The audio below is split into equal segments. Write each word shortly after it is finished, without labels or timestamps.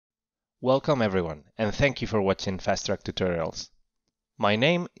Welcome everyone, and thank you for watching Fast Track Tutorials. My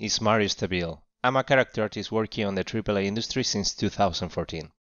name is Mario Stabile. I'm a character artist working on the AAA industry since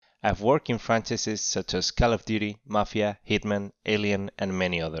 2014. I've worked in franchises such as Call of Duty, Mafia, Hitman, Alien, and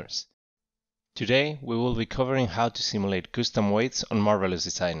many others. Today, we will be covering how to simulate custom weights on Marvelous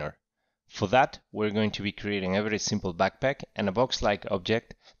Designer. For that, we're going to be creating a very simple backpack and a box-like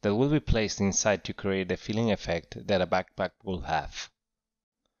object that will be placed inside to create the feeling effect that a backpack will have.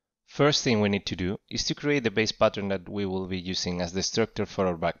 First thing we need to do is to create the base pattern that we will be using as the structure for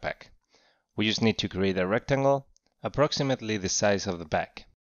our backpack. We just need to create a rectangle, approximately the size of the back.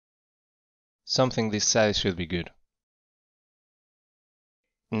 Something this size should be good.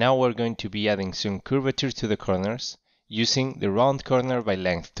 Now we're going to be adding some curvature to the corners using the round corner by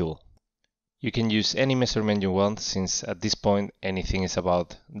length tool. You can use any measurement you want, since at this point anything is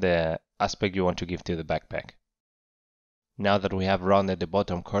about the aspect you want to give to the backpack. Now that we have rounded the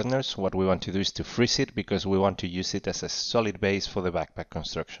bottom corners, what we want to do is to freeze it because we want to use it as a solid base for the backpack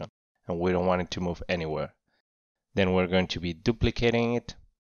construction and we don't want it to move anywhere. Then we're going to be duplicating it.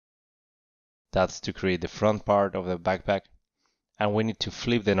 That's to create the front part of the backpack, and we need to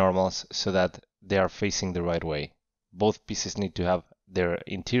flip the normals so that they are facing the right way. Both pieces need to have their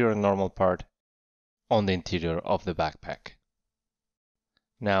interior normal part on the interior of the backpack.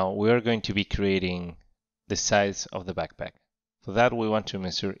 Now we are going to be creating the size of the backpack. For that, we want to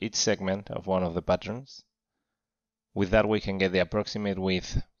measure each segment of one of the patterns. With that, we can get the approximate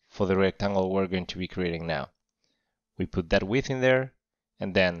width for the rectangle we're going to be creating now. We put that width in there,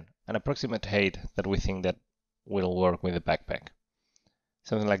 and then an approximate height that we think that will work with the backpack.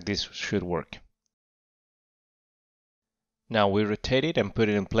 Something like this should work. Now we rotate it and put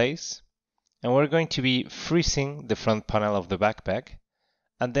it in place, and we're going to be freezing the front panel of the backpack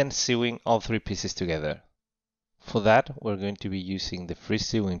and then sewing all three pieces together. For that, we're going to be using the freeze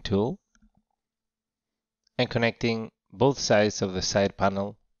sewing tool and connecting both sides of the side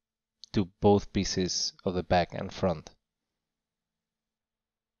panel to both pieces of the back and front.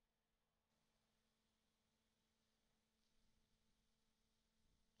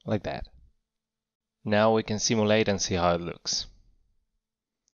 Like that. Now we can simulate and see how it looks.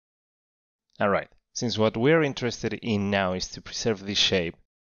 Alright, since what we're interested in now is to preserve this shape,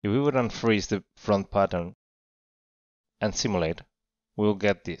 if we would unfreeze the front pattern and simulate, we'll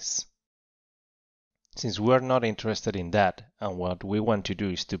get this. Since we're not interested in that, and what we want to do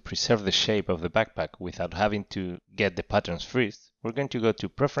is to preserve the shape of the backpack without having to get the patterns freezed, we're going to go to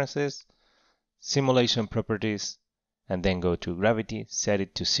Preferences, Simulation Properties, and then go to Gravity, set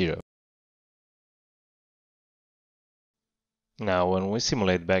it to 0. Now when we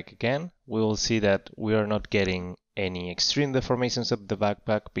simulate back again, we will see that we are not getting any extreme deformations of the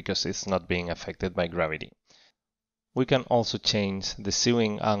backpack because it's not being affected by gravity. We can also change the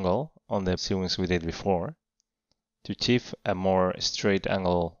sewing angle on the sewings we did before to achieve a more straight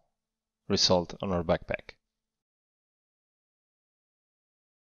angle result on our backpack.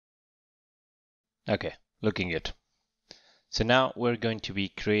 Okay, looking good. So now we're going to be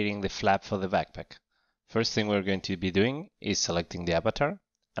creating the flap for the backpack. First thing we're going to be doing is selecting the avatar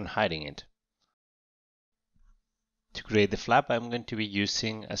and hiding it. To create the flap, I'm going to be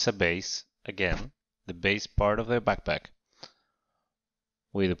using as a base, again, the base part of the backpack.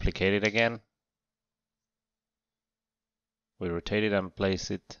 We duplicate it again. We rotate it and place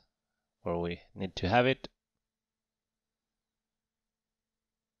it where we need to have it.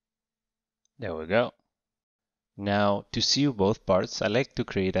 There we go. Now, to sew both parts, I like to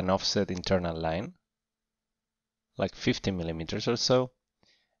create an offset internal line, like 50 millimeters or so.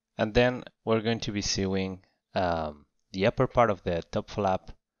 And then we're going to be sewing the upper part of the top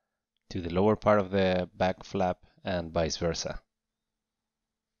flap to the lower part of the back flap and vice versa.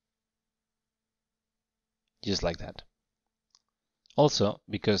 Just like that. Also,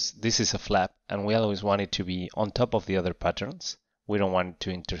 because this is a flap and we always want it to be on top of the other patterns, we don't want it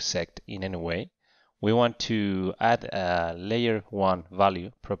to intersect in any way. We want to add a layer 1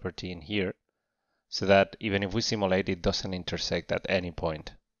 value property in here so that even if we simulate, it doesn't intersect at any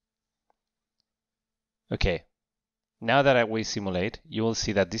point. Okay, now that we simulate, you will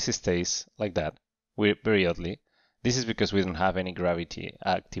see that this stays like that, very oddly. This is because we don't have any gravity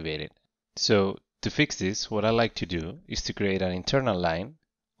activated. So to fix this, what I like to do is to create an internal line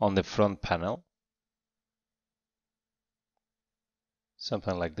on the front panel.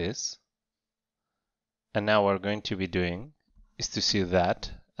 Something like this. And now what we're going to be doing is to sew that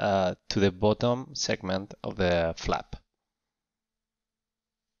to the bottom segment of the flap.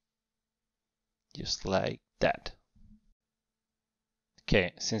 Just like that.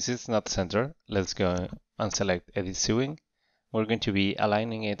 Okay, since it's not centered, let's go and select Edit Sewing we're going to be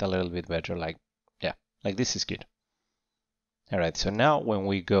aligning it a little bit better, like this is good. All right, so now when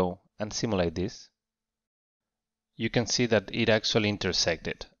we go and simulate this, you can see that it actually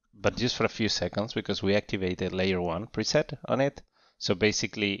intersected, but just for a few seconds because we activated layer 1 preset on it. So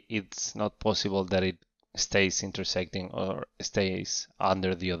basically it's not possible that it stays intersecting or stays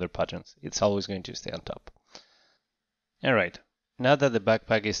under the other patterns. It's always going to stay on top. All right, now that the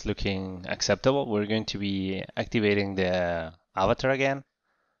backpack is looking acceptable, we're going to be activating the avatar again.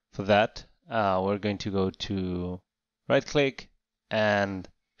 For that, we're going to go to right click and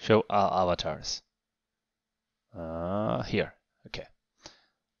show all avatars. Here, okay.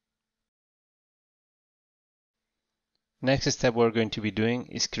 Next step we're going to be doing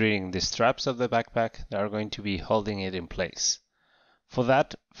is creating the straps of the backpack that are going to be holding it in place. For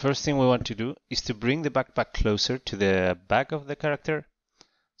that, first thing we want to do is to bring the backpack closer to the back of the character.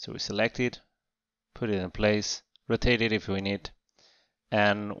 So we select it, put it in place, rotate it if we need.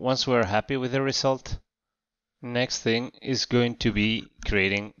 And once we're happy with the result, next thing is going to be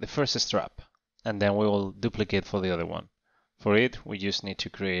creating the first strap. And then we will duplicate for the other one. For it, we just need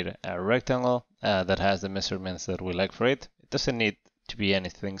to create a rectangle that has the measurements that we like for it. It doesn't need to be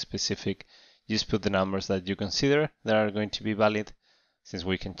anything specific. Just put the numbers that you consider that are going to be valid. Since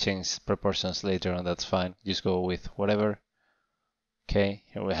we can change proportions later on, that's fine. Just go with whatever. Okay,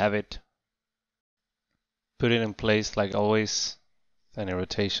 here we have it. Put it in place like always. Any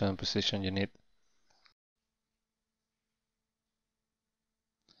rotation and position you need.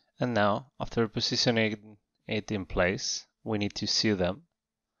 And now, after positioning it in place, we need to seal them.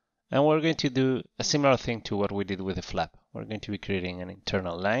 And we're going to do a similar thing to what we did with the flap. We're going to be creating an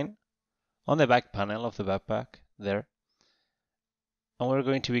internal line on the back panel of the backpack there. And we're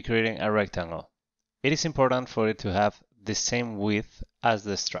going to be creating a rectangle. It is important for it to have the same width as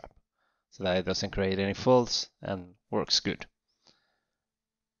the strap so that it doesn't create any folds and works good.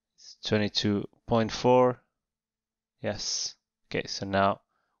 It's 22.4. Yes. Okay, so now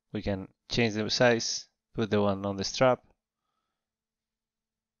we can change the size, put the one on the strap,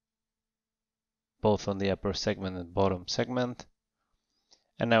 both on the upper segment and bottom segment.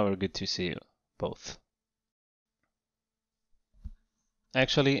 And now we're good to see both.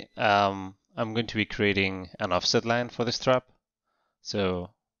 Actually, I'm going to be creating an offset line for the strap. So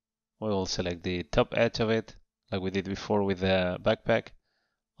we will select the top edge of it, like we did before with the backpack.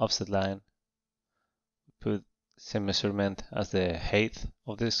 Offset line. Put same measurement as the height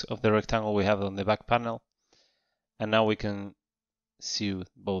of the rectangle we have on the back panel. And now we can see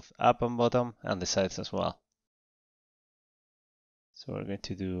both up and bottom and the sides as well. So we're going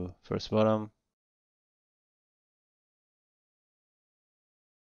to do first bottom,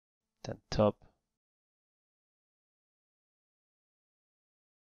 then top.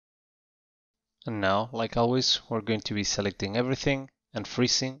 And now, like always, we're going to be selecting everything and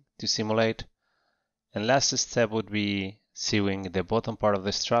freezing to simulate. And last step would be sewing the bottom part of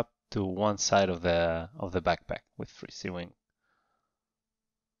the strap to one side of the backpack with free sewing.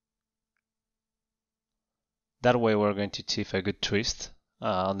 That way we're going to achieve a good twist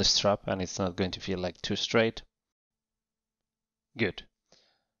on the strap and it's not going to feel like too straight. Good.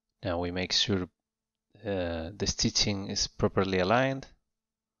 Now we make sure the stitching is properly aligned.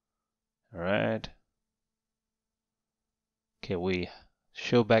 Alright. Okay, we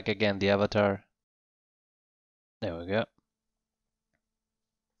show back again the avatar. There we go.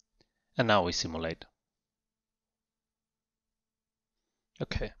 And now we simulate.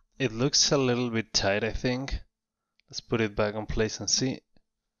 Okay, it looks a little bit tight, I think. Let's put it back in place and see.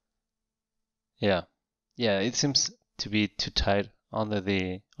 Yeah, it seems to be too tight under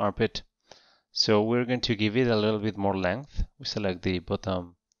the armpit. So we're going to give it a little bit more length. We select the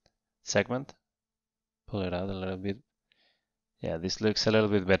bottom segment, pull it out a little bit. Yeah, this looks a little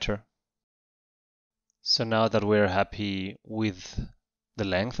bit better. So now that we're happy with the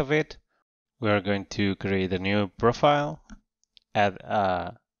length of it, we are going to create a new profile, add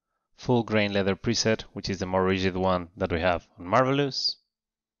a full grain leather preset, which is the more rigid one that we have on Marvelous.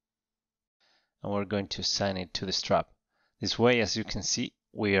 And we're going to assign it to the strap. This way, as you can see,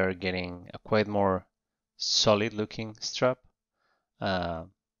 we are getting a quite more solid looking strap. And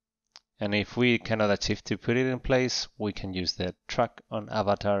if we cannot achieve to put it in place, we can use the track on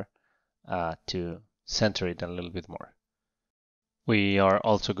avatar to center it a little bit more. We are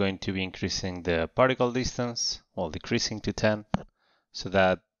also going to be increasing the particle distance, or decreasing to 10, so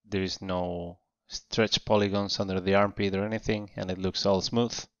that there is no stretch polygons under the armpit or anything, and it looks all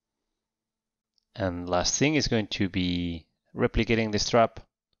smooth. And last thing is going to be replicating the strap.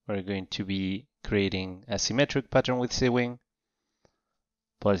 We're going to be creating a symmetric pattern with sewing.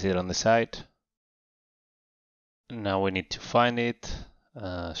 Place it on the side. Now we need to find it.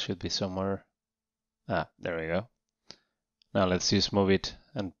 Should be somewhere. There we go. Now let's just move it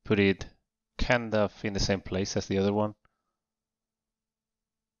and put it kind of in the same place as the other one.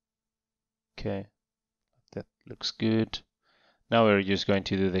 Okay, that looks good. Now we're just going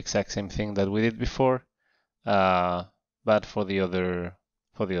to do the exact same thing that we did before, but for the other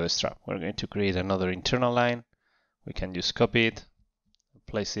strap. We're going to create another internal line. We can just copy it,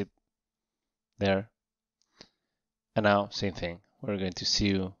 place it there. And now, same thing. We're going to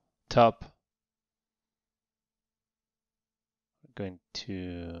sew top. We're going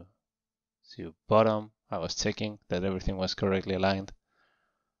to sew bottom. I was checking that everything was correctly aligned.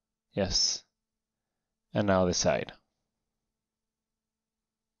 Yes. And now the side.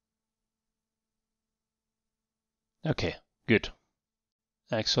 Okay, good.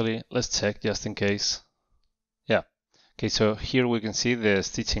 Actually, let's check just in case. Yeah. Okay, so here we can see the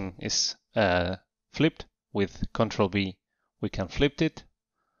stitching is flipped. With Control B, we can flip it,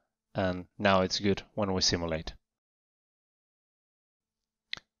 and now it's good when we simulate.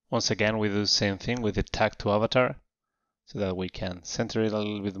 Once again, we do the same thing with the tag to avatar, so that we can center it a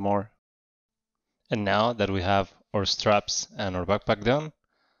little bit more. And now that we have our straps and our backpack done,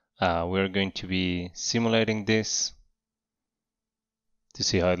 we're going to be simulating this to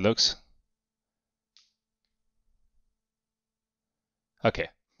see how it looks. Okay,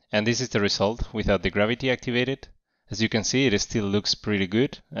 and this is the result without the gravity activated. As you can see, it still looks pretty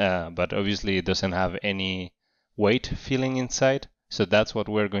good, but obviously it doesn't have any weight feeling inside. So that's what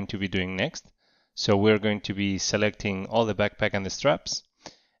we're going to be doing next. So we're going to be selecting all the backpack and the straps,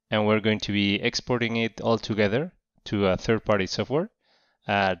 and we're going to be exporting it all together to a third-party software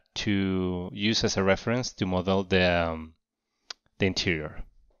to use as a reference to model the interior.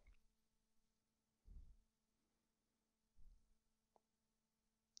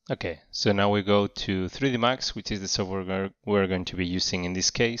 Okay, so now we go to 3D Max, which is the software we're going to be using in this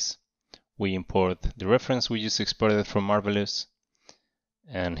case. We import the reference we just exported from Marvelous,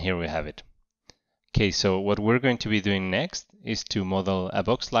 and here we have it. Okay, so what we're going to be doing next is to model a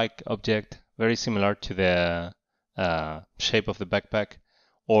box-like object, very similar to the shape of the backpack,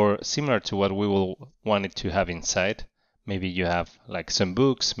 or similar to what we will want it to have inside. Maybe you have like some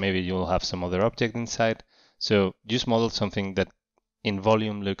books, maybe you'll have some other object inside. So just model something that in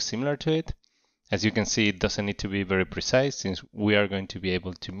volume looks similar to it. As you can see, it doesn't need to be very precise since we are going to be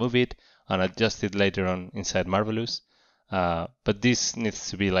able to move it and adjust it later on inside Marvelous. But this needs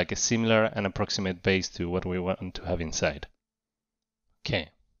to be like a similar and approximate base to what we want to have inside. Okay.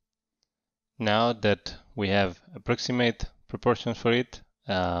 Now that we have approximate proportions for it,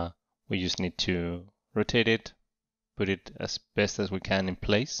 we just need to rotate it, put it as best as we can in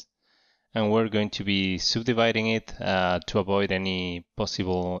place. And we're going to be subdividing it to avoid any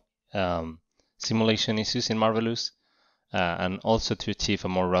possible simulation issues in Marvelous, and also to achieve a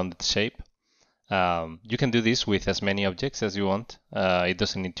more rounded shape. You can do this with as many objects as you want. It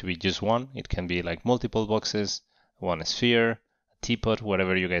doesn't need to be just one. It can be like multiple boxes, one sphere, a teapot,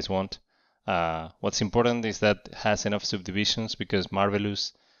 whatever you guys want. What's important is that it has enough subdivisions because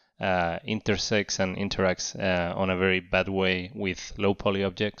Marvelous intersects and interacts on a very bad way with low poly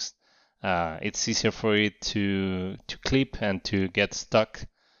objects. It's easier for it to clip and to get stuck.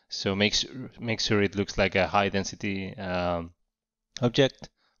 So make sure it looks like a high density object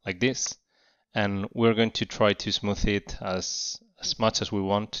like this. And we're going to try to smooth it as much as we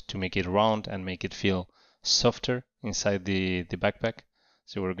want to make it round and make it feel softer inside the backpack.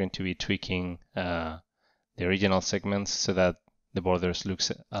 So we're going to be tweaking the original segments so that the borders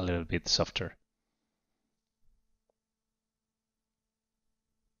looks a little bit softer.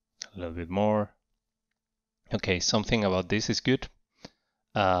 A little bit more. Okay, something about this is good.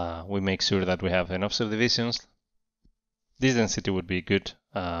 We make sure that we have enough subdivisions. This density would be good.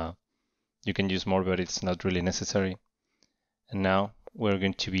 You can use more, but it's not really necessary. And now we're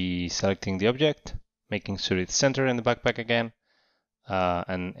going to be selecting the object, making sure it's centered in the backpack again,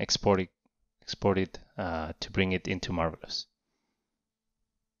 and export it to bring it into Marvelous.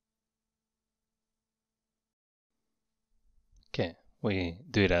 Okay, we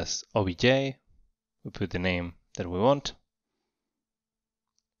do it as OBJ. We put the name that we want.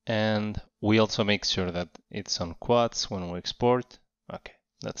 And we also make sure that it's on quads when we export. Okay,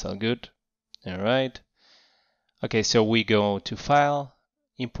 that's all good. All right. Okay, so we go to File,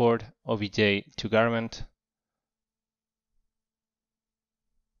 Import OBJ to Garment.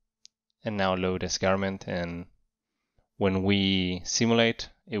 And now load as garment. And when we simulate,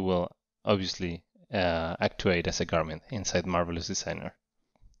 it will obviously actuate as a garment inside Marvelous Designer.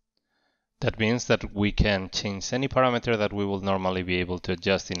 That means that we can change any parameter that we will normally be able to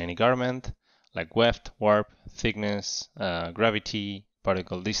adjust in any garment, like weft, warp, thickness, gravity,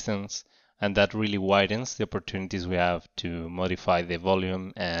 particle distance, and that really widens the opportunities we have to modify the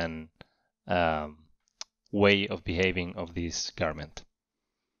volume and way of behaving of this garment.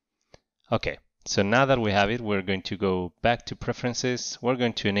 Okay, so now that we have it, we're going to go back to preferences. We're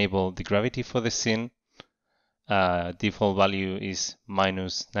going to enable the gravity for the scene. Default value is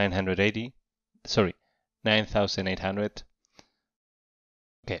minus 980, sorry, 9800.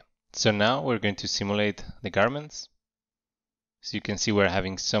 Okay, so now we're going to simulate the garments. So you can see we're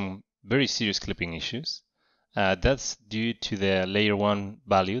having some very serious clipping issues. That's due to the layer 1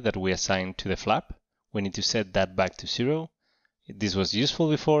 value that we assigned to the flap. We need to set that back to 0. This was useful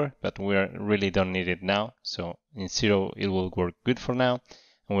before, but we really don't need it now. So in 0, it will work good for now.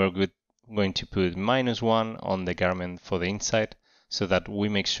 And we're going to put -1 on the garment for the inside so that we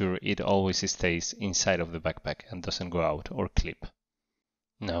make sure it always stays inside of the backpack and doesn't go out or clip.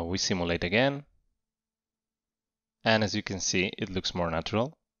 Now we simulate again. And as you can see, it looks more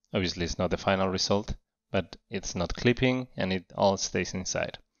natural. Obviously, it's not the final result, but it's not clipping and it all stays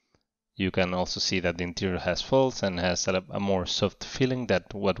inside. You can also see that the interior has folds and has a more soft feeling than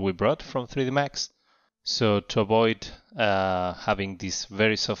what we brought from 3D Max. So to avoid having this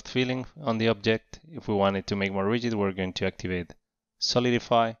very soft feeling on the object, if we want it to make more rigid, we're going to activate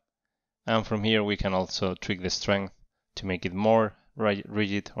Solidify. And from here, we can also tweak the strength to make it more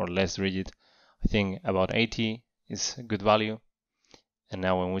rigid or less rigid. I think about 80 is a good value. And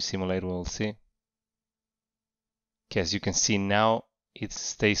now when we simulate, we'll see. Okay, as you can see now, it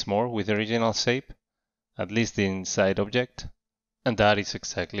stays more with the original shape, at least the inside object. And that is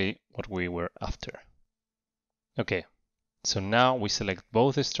exactly what we were after. Okay, so now we select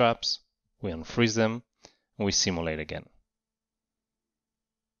both the straps, we unfreeze them, and we simulate again.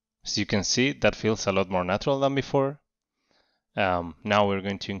 As you can see, that feels a lot more natural than before. Now we're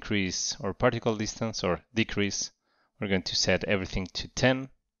going to increase our particle distance or decrease. We're going to set everything to 10.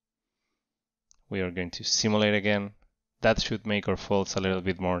 We are going to simulate again. That should make our folds a little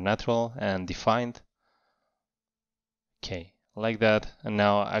bit more natural and defined. Okay, like that. And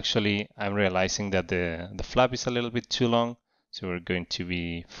now actually I'm realizing that the flap is a little bit too long. So we're going to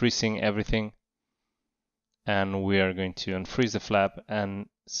be freezing everything. And we are going to unfreeze the flap and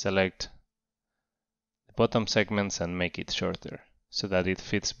select the bottom segments and make it shorter so that it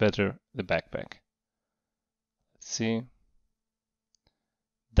fits better the backpack. Let's see.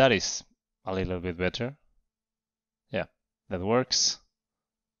 That is a little bit better. Yeah, that works.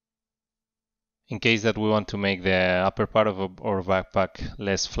 In case that we want to make the upper part of our backpack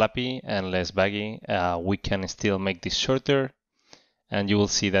less flappy and less baggy, we can still make this shorter. And you will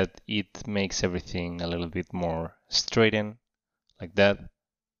see that it makes everything a little bit more straightened, like that.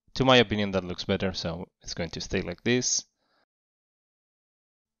 To my opinion, that looks better, so it's going to stay like this.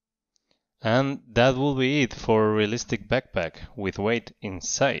 And that will be it for a realistic backpack with weight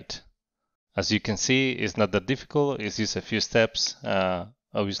inside. As you can see, it's not that difficult, it's just a few steps.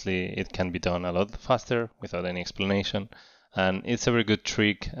 Obviously, it can be done a lot faster without any explanation. And it's a very good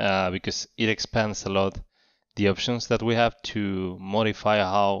trick because it expands a lot the options that we have to modify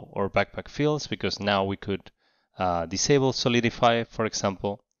how our backpack feels, because now we could disable Solidify, for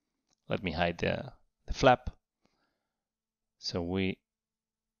example. Let me hide the flap. So we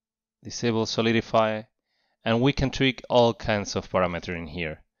disable Solidify, and we can tweak all kinds of parameters in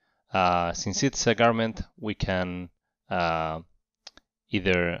here. Since it's a garment, we can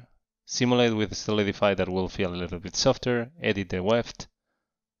either simulate with Solidify that will feel a little bit softer, edit the weft,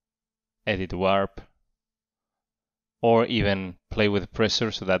 edit the warp, or even play with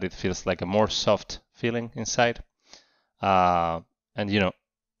pressure so that it feels like a more soft feeling inside. And you know,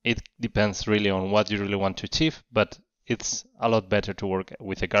 it depends really on what you really want to achieve, but it's a lot better to work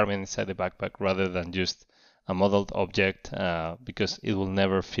with a garment inside the backpack rather than just a modeled object because it will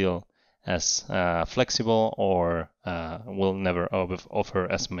never feel as flexible or will never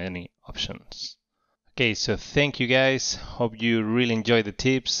offer as many options. Okay, so thank you guys. Hope you really enjoyed the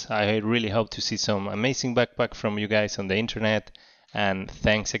tips. I really hope to see some amazing backpack from you guys on the internet. And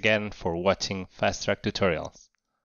thanks again for watching Fast Track Tutorials.